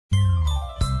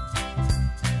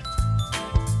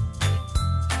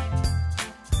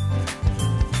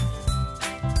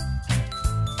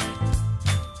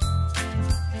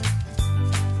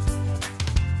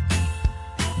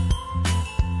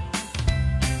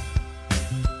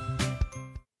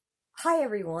Hi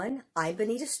everyone, I'm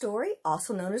Benita Story,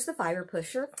 also known as the Fiber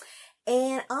Pusher,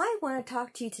 and I want to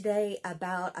talk to you today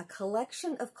about a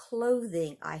collection of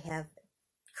clothing I have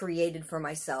created for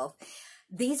myself.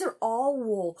 These are all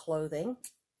wool clothing.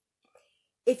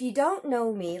 If you don't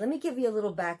know me, let me give you a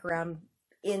little background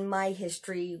in my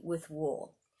history with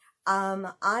wool.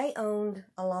 I owned,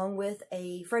 along with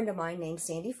a friend of mine named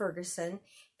Sandy Ferguson,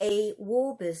 a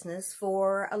wool business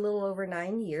for a little over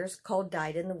 9 years called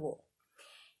Dyed in the Wool.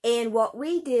 And what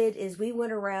we did is we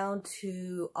went around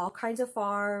to all kinds of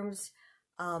farms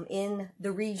in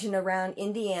the region around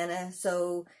Indiana,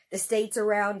 so the states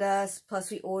around us, plus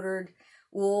we ordered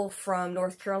wool from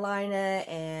North Carolina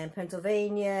and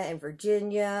Pennsylvania and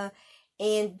Virginia.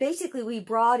 And basically we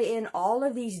brought in all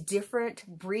of these different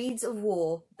breeds of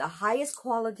wool, the highest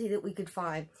quality that we could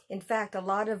find. In fact, a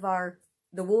lot of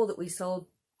the wool that we sold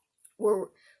were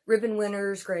ribbon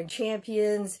winners, grand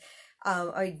champions.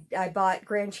 I bought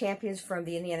grand champions from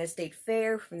the Indiana State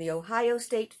Fair, from the Ohio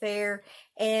State Fair,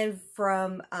 and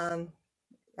from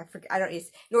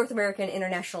it's North American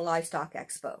International Livestock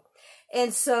Expo.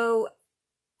 And so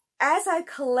as I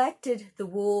collected the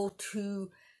wool to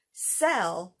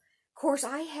sell, of course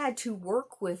I had to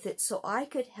work with it so I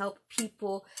could help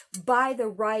people buy the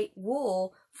right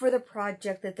wool for the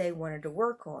project that they wanted to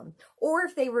work on. Or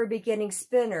if they were a beginning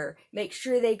spinner, make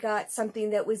sure they got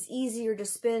something that was easier to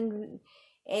spin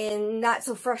and not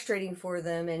so frustrating for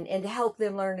them, and to help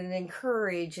them learn and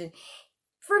encourage. And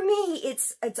for me,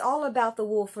 it's all about the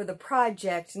wool for the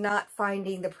project, not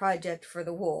finding the project for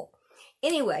the wool.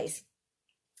 Anyways,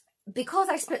 because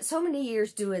I spent so many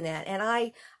years doing that, and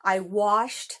I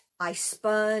washed, I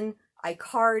spun, I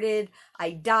carded,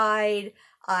 I dyed,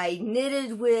 I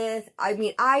knitted with,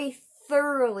 I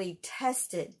thoroughly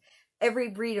tested every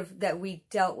breed that we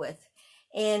dealt with.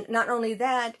 And not only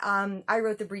that, I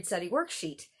wrote the breed study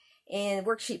worksheet and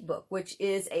worksheet book, which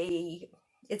is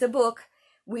it's a book.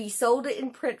 We sold it in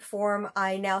print form.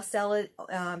 I now sell it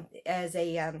as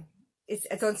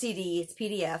it's on CD, it's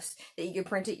PDFs that you can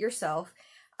print it yourself.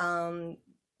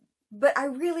 But I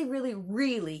really, really,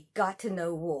 really got to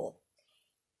know wool.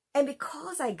 And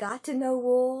because I got to know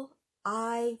wool,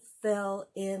 I fell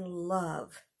in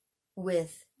love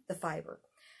with the fiber.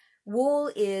 Wool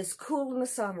is cool in the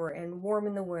summer and warm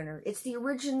in the winter. It's the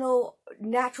original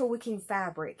natural wicking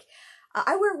fabric.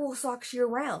 I wear wool socks year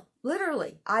round.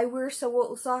 Literally, I wear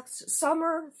wool socks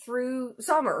summer through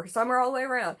summer all the way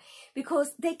around,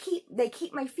 because they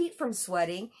keep my feet from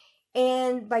sweating.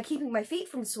 And by keeping my feet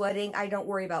from sweating, I don't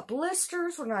worry about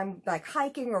blisters when I'm like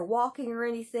hiking or walking or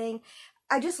anything.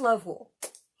 I just love wool.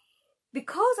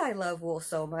 Because I love wool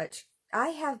so much, I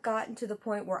have gotten to the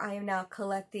point where I am now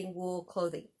collecting wool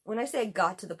clothing. When I say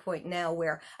got to the point now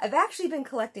where I've actually been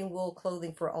collecting wool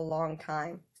clothing for a long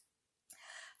time.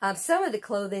 Some of the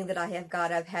clothing that I have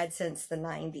got, I've had since the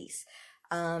 90s.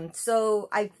 So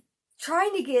I'm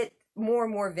trying to get more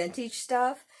and more vintage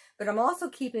stuff, but I'm also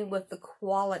keeping with the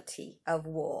quality of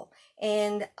wool.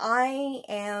 And I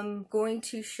am going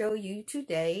to show you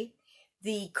today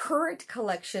the current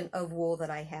collection of wool that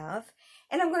I have.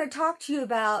 And I'm going to talk to you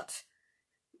about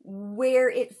where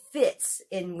it fits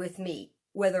in with me,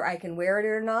 whether I can wear it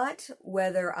or not,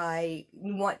 whether I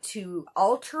want to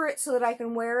alter it so that I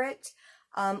can wear it,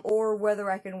 or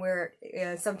whether I can wear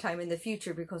it sometime in the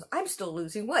future, because I'm still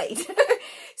losing weight.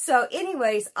 So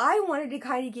anyways, I wanted to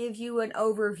kind of give you an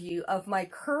overview of my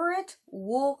current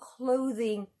wool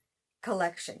clothing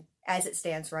collection as it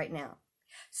stands right now.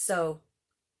 So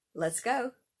let's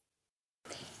go.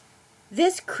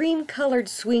 This cream-colored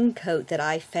swing coat that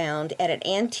I found at an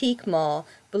antique mall,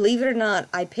 believe it or not,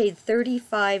 I paid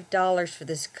 $35 for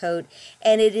this coat,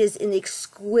 and it is in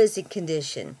exquisite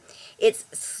condition. It's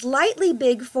slightly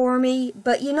big for me,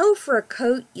 but you know, for a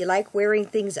coat, you like wearing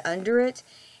things under it,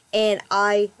 and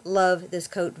I love this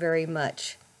coat very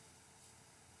much.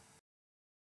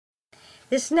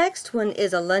 This next one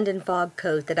is a London fog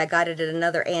coat that I got at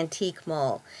another antique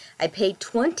mall. I paid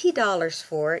 $20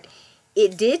 for it.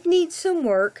 It did need some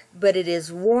work, but it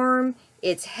is warm,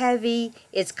 it's heavy,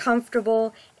 it's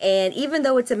comfortable, and even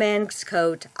though it's a man's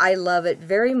coat, I love it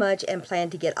very much and plan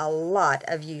to get a lot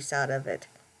of use out of it.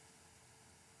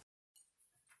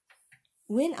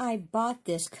 When I bought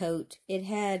this coat, it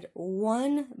had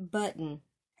one button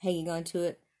hanging onto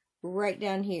it right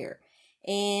down here.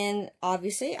 And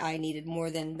obviously I needed more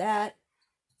than that.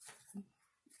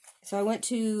 So I went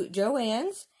to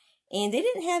Joann's, and they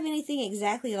didn't have anything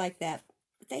exactly like that.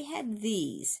 But they had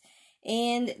these.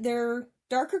 And they're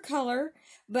darker color,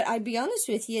 but I'd be honest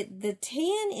with you, the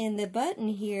tan in the button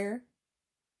here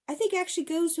I think actually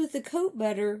goes with the coat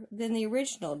better than the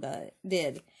original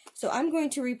did. So I'm going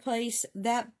to replace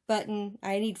that button.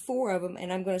 I need 4 of them,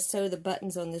 and I'm going to sew the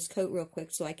buttons on this coat real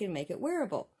quick so I can make it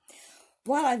wearable.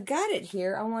 While I've got it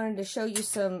here, I wanted to show you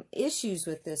some issues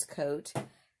with this coat.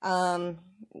 Not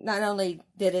only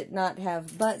did it not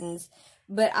have buttons,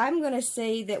 but I'm going to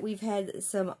say that we've had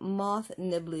some moth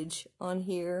nibblage on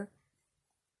here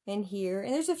and here.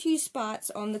 And there's a few spots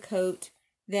on the coat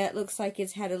that looks like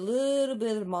it's had a little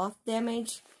bit of moth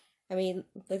damage. I mean,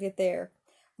 look at there.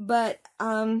 But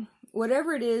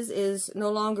whatever it is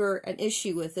no longer an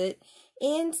issue with it.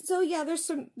 And so, yeah, there's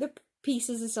the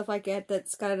pieces and stuff like that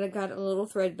that's got a little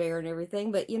threadbare and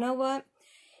everything. But you know what?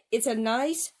 It's a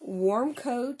nice, warm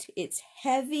coat. It's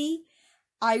heavy.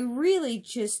 I really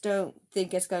just don't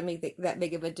think it's going to make that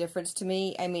big of a difference to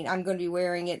me. I mean, I'm going to be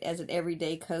wearing it as an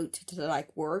everyday coat to like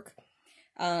work.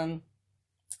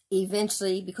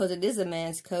 Eventually, because it is a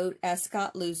man's coat, as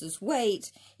Scott loses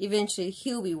weight, eventually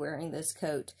he'll be wearing this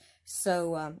coat.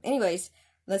 So, anyways,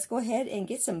 let's go ahead and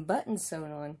get some buttons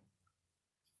sewn on.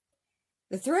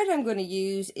 The thread I'm going to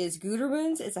use is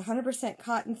Guterman's. It's 100%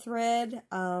 cotton thread.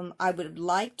 I would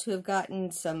like to have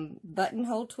gotten some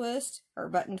buttonhole twist, or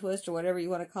button twist, or whatever you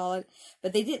want to call it,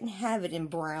 but they didn't have it in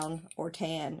brown or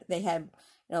tan. They had,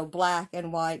 you know, black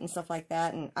and white and stuff like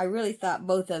that, and I really thought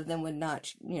both of them would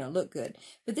not, you know, look good.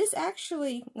 But this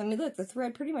actually, I mean, look, the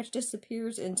thread pretty much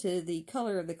disappears into the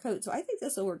color of the coat, so I think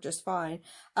this will work just fine.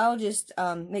 I'll just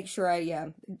make sure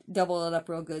I double it up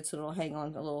real good so it'll hang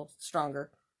on a little stronger.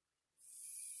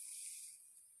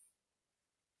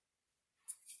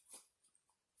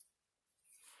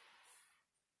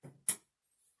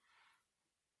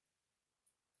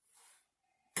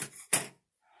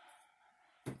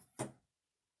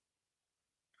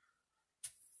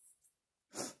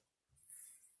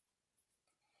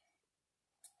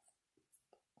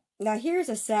 Now, here's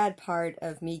a sad part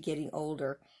of me getting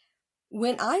older.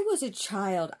 When I was a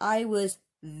child, I was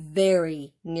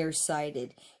very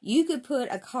nearsighted. You could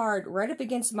put a card right up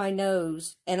against my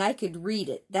nose, and I could read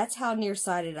it. That's how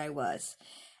nearsighted I was.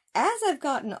 As I've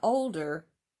gotten older,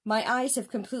 my eyes have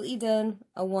completely done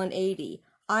a 180.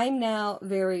 I'm now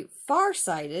very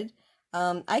farsighted.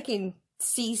 I can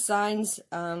see signs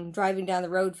driving down the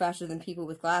road faster than people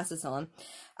with glasses on.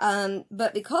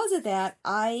 But because of that,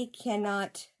 I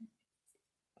cannot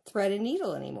thread a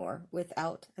needle anymore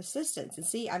without assistance. And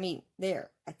see, I mean, there.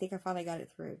 I think I finally got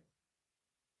it through.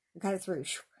 I got it through.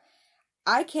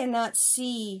 I cannot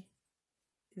see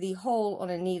the hole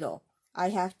on a needle. I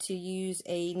have to use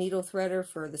a needle threader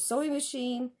for the sewing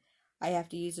machine. I have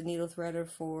to use a needle threader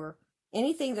for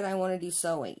anything that I want to do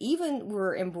sewing. Even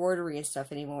for embroidery and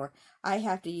stuff anymore, I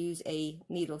have to use a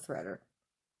needle threader.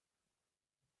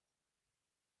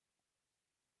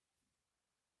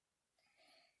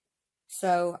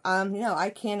 So, no,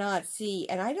 I cannot see,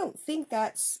 and I don't think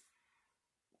that's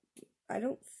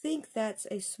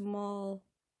a small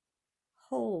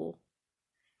hole.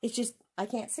 It's just, I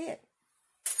can't see it.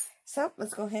 So,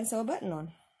 let's go ahead and sew a button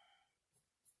on.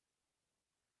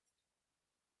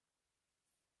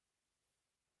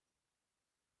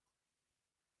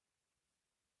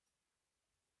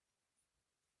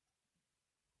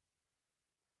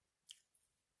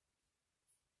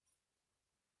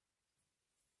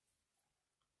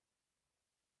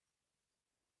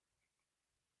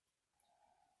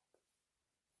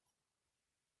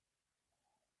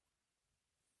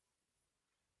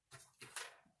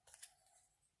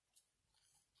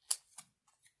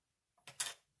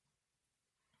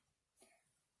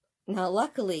 Now,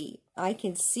 luckily, I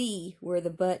can see where the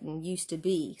button used to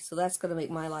be, so that's going to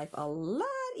make my life a lot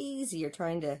easier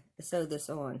trying to sew this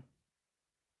on.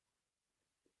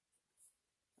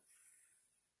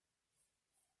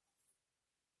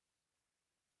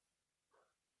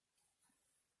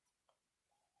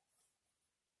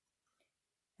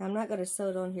 I'm not going to sew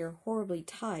it on here horribly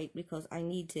tight because I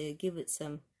need to give it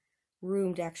some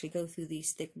room to actually go through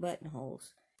these thick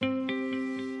buttonholes.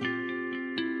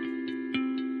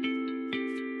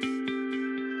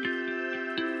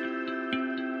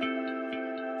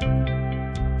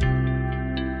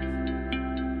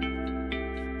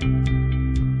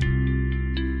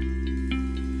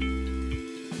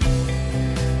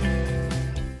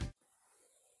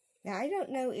 Now, I don't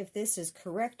know if this is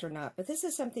correct or not, but this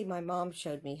is something my mom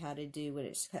showed me how to do when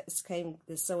it came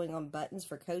to sewing on buttons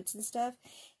for coats and stuff.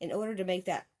 In order to make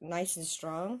that nice and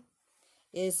strong,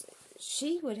 is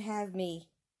she would have me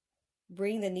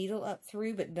bring the needle up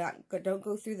through, but don't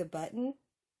go through the button.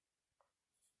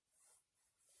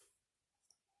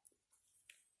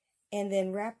 And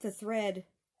then wrap the thread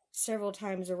several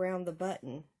times around the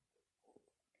button.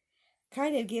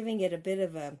 kind of giving it a bit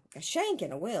of a shank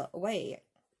in a way.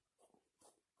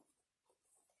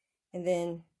 And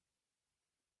then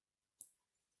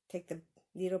take the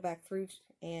needle back through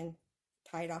and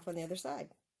tie it off on the other side.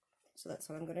 So that's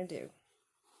what I'm going to do.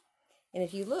 And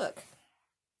if you look,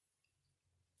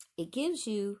 it gives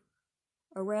you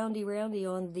a roundy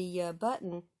on the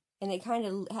button, and it kind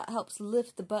of helps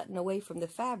lift the button away from the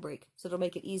fabric, so it'll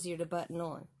make it easier to button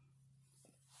on.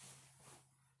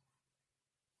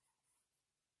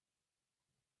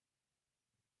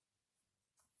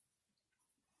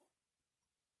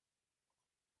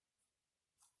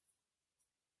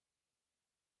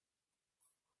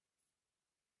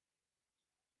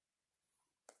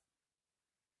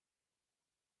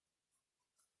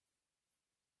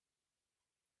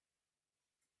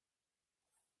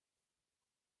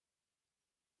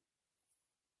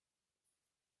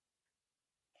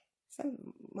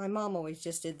 My mom always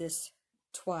just did this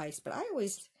twice, but I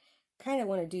always kind of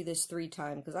want to do this 3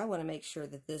 times because I want to make sure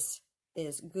that this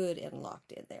is good and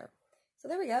locked in there. So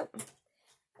there we go.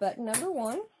 Button number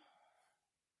 1.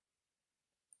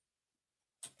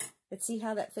 Let's see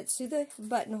how that fits through the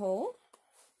buttonhole.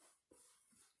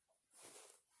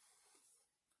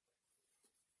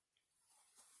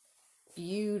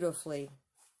 Beautifully.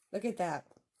 Look at that.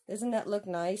 Doesn't that look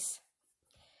nice?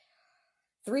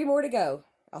 3 more to go.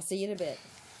 I'll see you in a bit.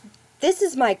 This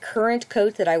is my current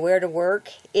coat that I wear to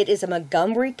work. It is a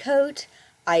Montgomery coat.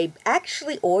 I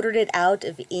actually ordered it out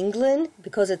of England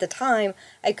because at the time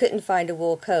I couldn't find a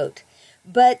wool coat.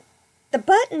 But the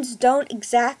buttons don't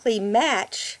exactly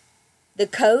match the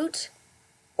coat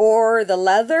or the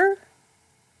leather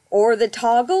or the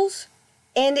toggles,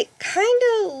 and it kind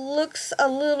of looks a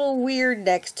little weird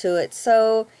next to it.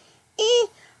 So,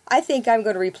 I think I'm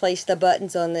going to replace the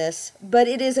buttons on this, but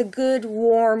it is a good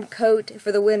warm coat for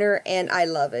the winter, and I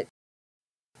love it.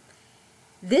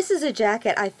 This is a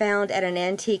jacket I found at an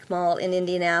antique mall in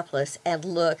Indianapolis, and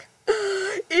look,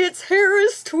 it's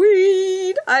Harris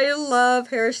Tweed. I love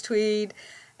Harris Tweed,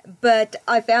 but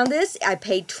I found this. I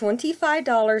paid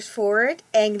 $25 for it,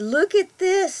 and look at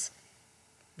this.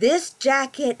 This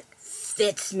jacket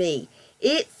fits me.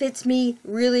 It fits me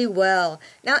really well.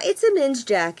 Now, it's a men's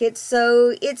jacket,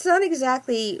 so it's not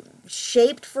exactly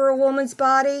shaped for a woman's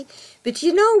body, but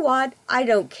you know what? I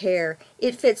don't care.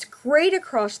 It fits great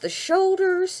across the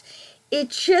shoulders.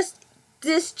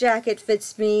 This jacket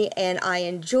fits me, and I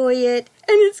enjoy it,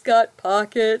 and it's got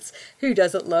pockets. Who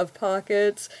doesn't love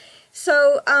pockets?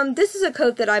 So, this is a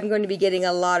coat that I'm going to be getting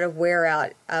a lot of wear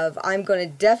out of. I'm going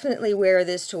to definitely wear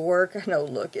this to work. I know,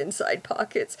 look, inside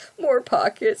pockets, more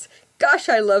pockets. Gosh,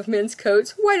 I love men's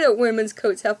coats. Why don't women's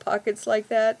coats have pockets like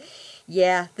that?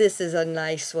 Yeah, this is a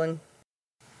nice one.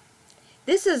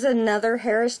 This is another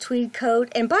Harris Tweed coat,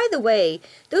 and by the way,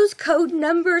 those code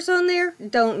numbers on there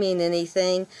don't mean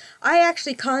anything. I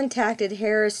actually contacted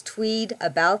Harris Tweed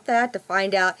about that to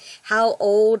find out how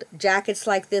old jackets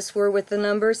like this were with the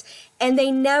numbers, and they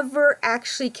never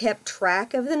actually kept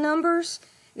track of the numbers.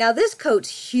 Now, this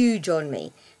coat's huge on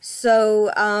me,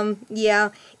 so yeah,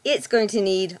 it's going to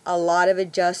need a lot of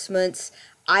adjustments.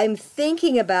 I'm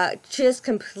thinking about just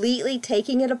completely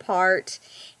taking it apart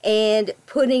and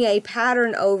putting a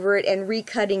pattern over it and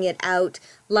recutting it out,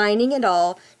 lining it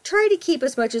all. Try to keep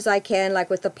as much as I can, like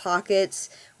with the pockets,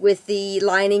 with the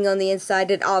lining on the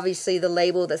inside, and obviously the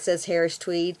label that says Harris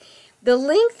Tweed. The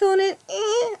length on it,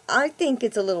 I think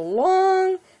it's a little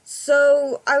long,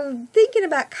 so I'm thinking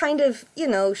about kind of,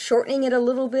 shortening it a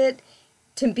little bit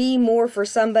to be more for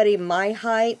somebody my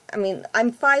height. I mean,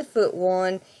 I'm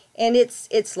 5'1", and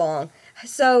it's long.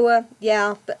 So,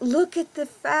 yeah, but look at the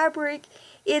fabric.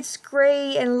 It's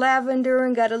gray and lavender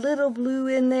and got a little blue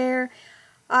in there.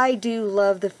 I do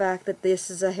love the fact that this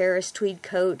is a Harris Tweed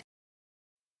coat.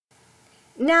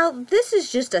 Now, this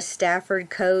is just a Stafford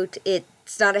coat.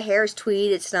 It's not a Harris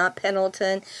Tweed, it's not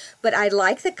Pendleton, but I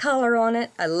like the color on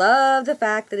it. I love the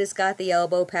fact that it's got the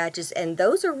elbow patches, and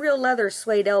those are real leather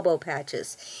suede elbow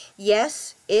patches.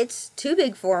 Yes, it's too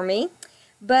big for me,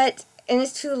 and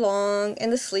it's too long,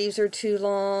 and the sleeves are too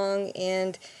long,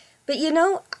 but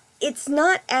it's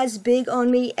not as big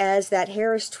on me as that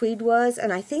Harris Tweed was,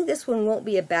 and I think this one won't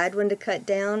be a bad one to cut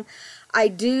down. I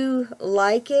do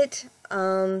like it.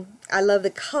 I love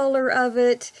the color of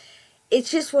it.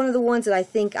 It's just one of the ones that I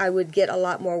think I would get a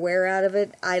lot more wear out of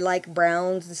it. I like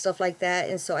browns and stuff like that,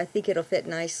 and so I think it'll fit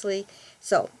nicely.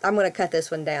 So I'm going to cut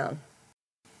this one down.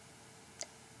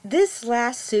 This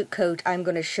last suit coat I'm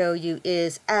going to show you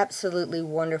is absolutely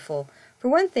wonderful. For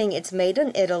one thing, it's made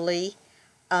in Italy.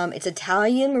 It's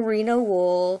Italian merino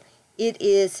wool. It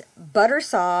is butter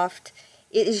soft.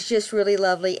 It is just really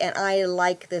lovely, and I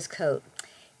like this coat.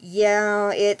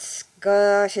 Yeah, it's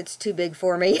gosh, it's too big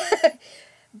for me.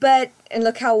 But, and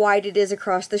look how wide it is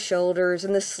across the shoulders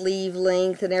and the sleeve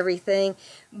length and everything.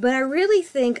 But I really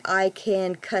think I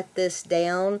can cut this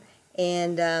down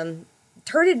and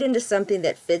turn it into something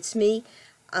that fits me.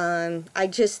 I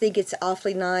just think it's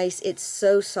awfully nice. It's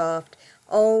so soft.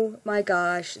 Oh my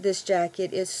gosh, this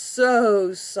jacket is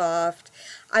so soft.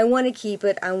 I want to keep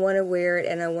it, I want to wear it,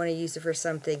 and I want to use it for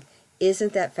something.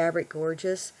 Isn't that fabric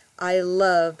gorgeous? I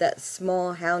love that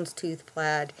small houndstooth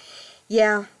plaid.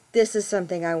 Yeah, this is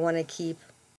something I want to keep.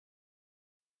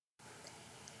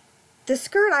 The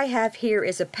skirt I have here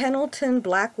is a Pendleton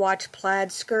black watch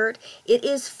plaid skirt. It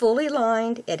is fully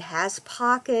lined. It has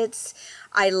pockets.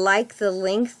 I like the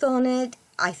length on it.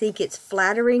 I think it's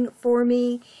flattering for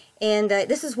me. And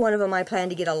this is one of them I plan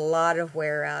to get a lot of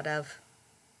wear out of.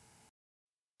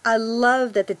 I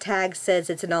love that the tag says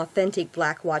it's an authentic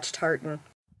black watch tartan.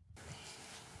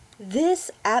 This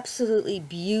absolutely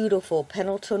beautiful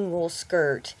Pendleton wool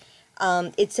skirt.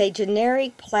 It's a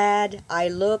generic plaid. I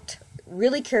looked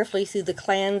really carefully through the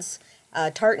Clan's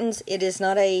tartans. It is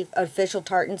not a official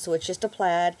tartan, so it's just a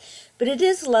plaid. But it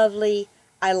is lovely.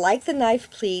 I like the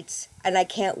knife pleats, and I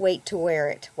can't wait to wear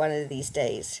it one of these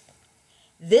days.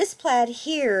 This plaid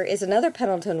here is another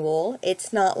Pendleton wool.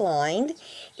 It's not lined.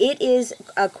 It is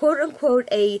a quote-unquote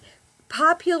a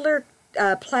popular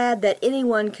plaid that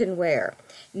anyone can wear.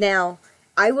 Now,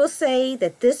 I will say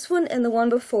that this one and the one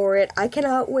before it I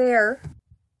cannot wear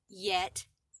yet,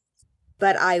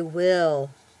 but I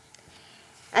will.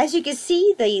 As you can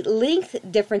see, the length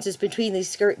differences between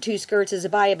these two skirts is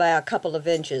by a couple of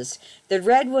inches. The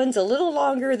red one's a little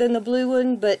longer than the blue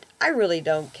one, but I really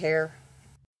don't care.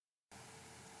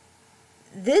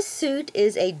 This suit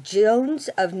is a Jones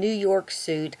of New York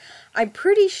suit. I'm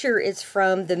pretty sure it's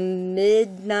from the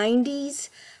mid-90s.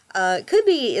 It could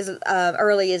be as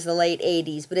early as the late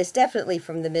 80s, but it's definitely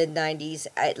from the mid-90s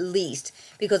at least,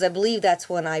 because I believe that's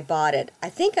when I bought it. I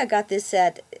think I got this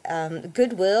at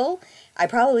Goodwill. I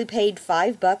probably paid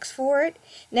 $5 for it.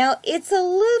 Now, it's a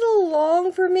little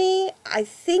long for me. I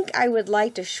think I would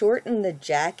like to shorten the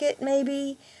jacket,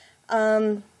 maybe.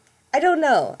 I don't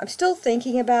know. I'm still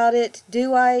thinking about it.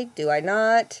 Do I? Do I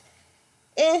not?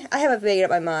 I haven't made up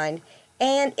my mind.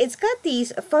 And it's got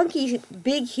these funky,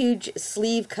 big, huge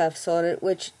sleeve cuffs on it,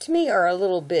 which to me are a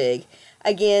little big.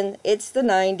 Again, it's the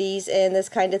 90s, and this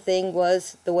kind of thing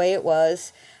was the way it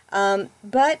was.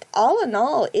 But all in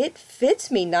all, it fits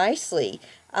me nicely.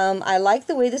 I like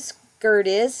the way the skirt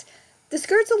is. The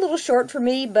skirt's a little short for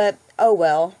me, but oh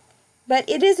well. But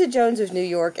it is a Jones of New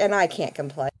York, and I can't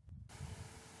complain.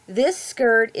 This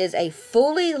skirt is a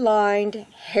fully lined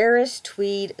Harris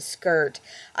tweed skirt.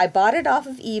 I bought it off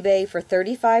of eBay for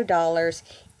 $35.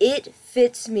 It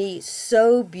fits me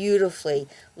so beautifully.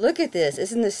 Look at this.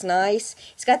 Isn't this nice?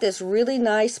 It's got this really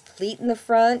nice pleat in the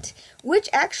front, which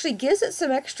actually gives it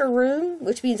some extra room,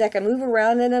 which means I can move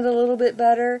around in it a little bit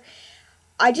better.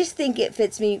 I just think it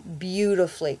fits me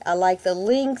beautifully. I like the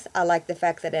length. I like the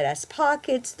fact that it has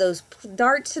pockets. Those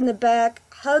darts in the back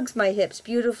hugs my hips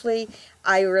beautifully.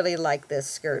 I really like this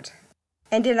skirt.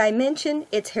 And did I mention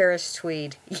it's Harris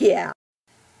tweed? Yeah.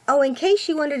 Oh, in case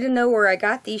you wanted to know where I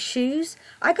got these shoes,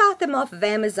 I got them off of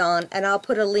Amazon, and I'll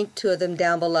put a link to them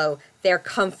down below. They're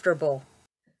comfortable.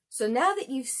 So now that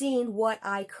you've seen what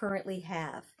I currently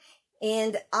have,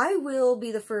 and I will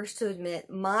be the first to admit,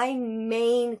 my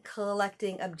main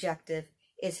collecting objective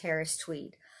is Harris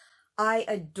tweed. I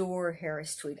adore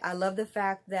Harris tweed. I love the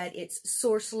fact that it's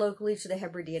sourced locally to the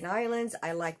Hebridean Islands.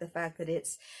 I like the fact that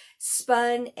it's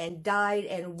spun and dyed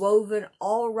and woven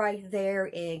all right there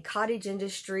in cottage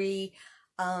industry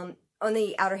on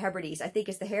the Outer Hebrides. I think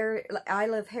it's the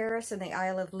Isle of Harris and the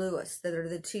Isle of Lewis that are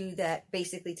the two that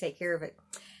basically take care of it.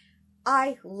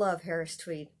 I love Harris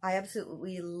tweed. I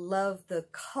absolutely love the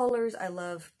colors. I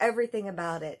love everything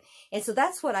about it. And so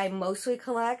that's what I mostly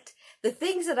collect. The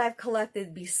things that I've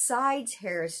collected besides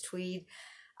Harris tweed,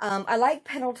 I like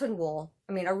Pendleton wool.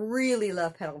 I mean, I really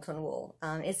love Pendleton wool.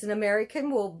 It's an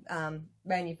American wool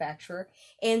manufacturer.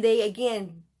 And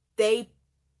they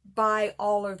buy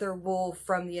all of their wool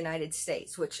from the United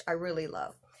States, which I really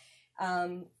love.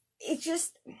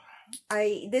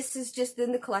 This is just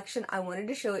in the collection. I wanted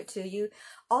to show it to you.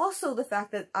 Also, the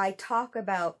fact that I talk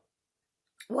about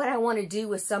what I want to do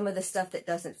with some of the stuff that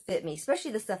doesn't fit me,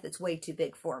 especially the stuff that's way too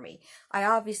big for me. I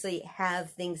obviously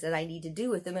have things that I need to do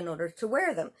with them in order to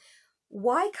wear them.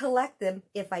 Why collect them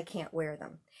if I can't wear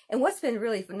them? And what's been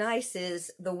really nice is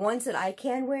the ones that I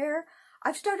can wear,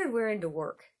 I've started wearing to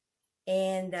work.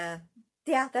 And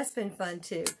yeah, that's been fun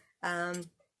too. Like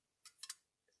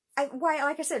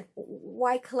I said,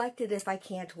 why collect it if I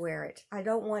can't wear it? I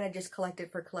don't want to just collect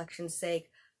it for collection's sake.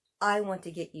 I want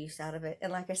to get use out of it.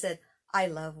 And like I said, I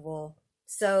love wool.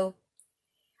 So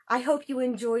I hope you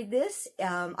enjoyed this.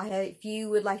 If you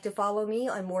would like to follow me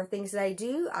on more things that I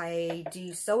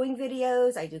do sewing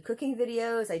videos, I do cooking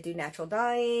videos, I do natural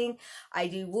dyeing, I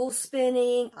do wool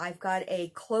spinning. I've got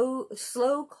a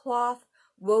slow cloth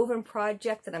woven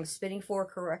project that I'm spinning for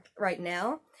right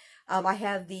now. I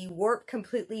have the warp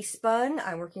completely spun.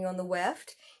 I'm working on the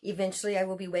weft. Eventually, I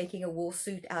will be making a wool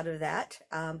suit out of that,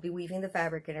 be weaving the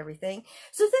fabric and everything.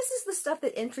 So if this is the stuff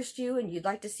that interests you and you'd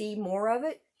like to see more of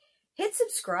it, hit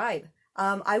subscribe.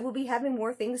 I will be having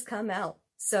more things come out.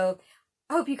 So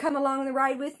I hope you come along the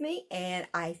ride with me, and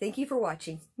I thank you for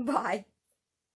watching. Bye.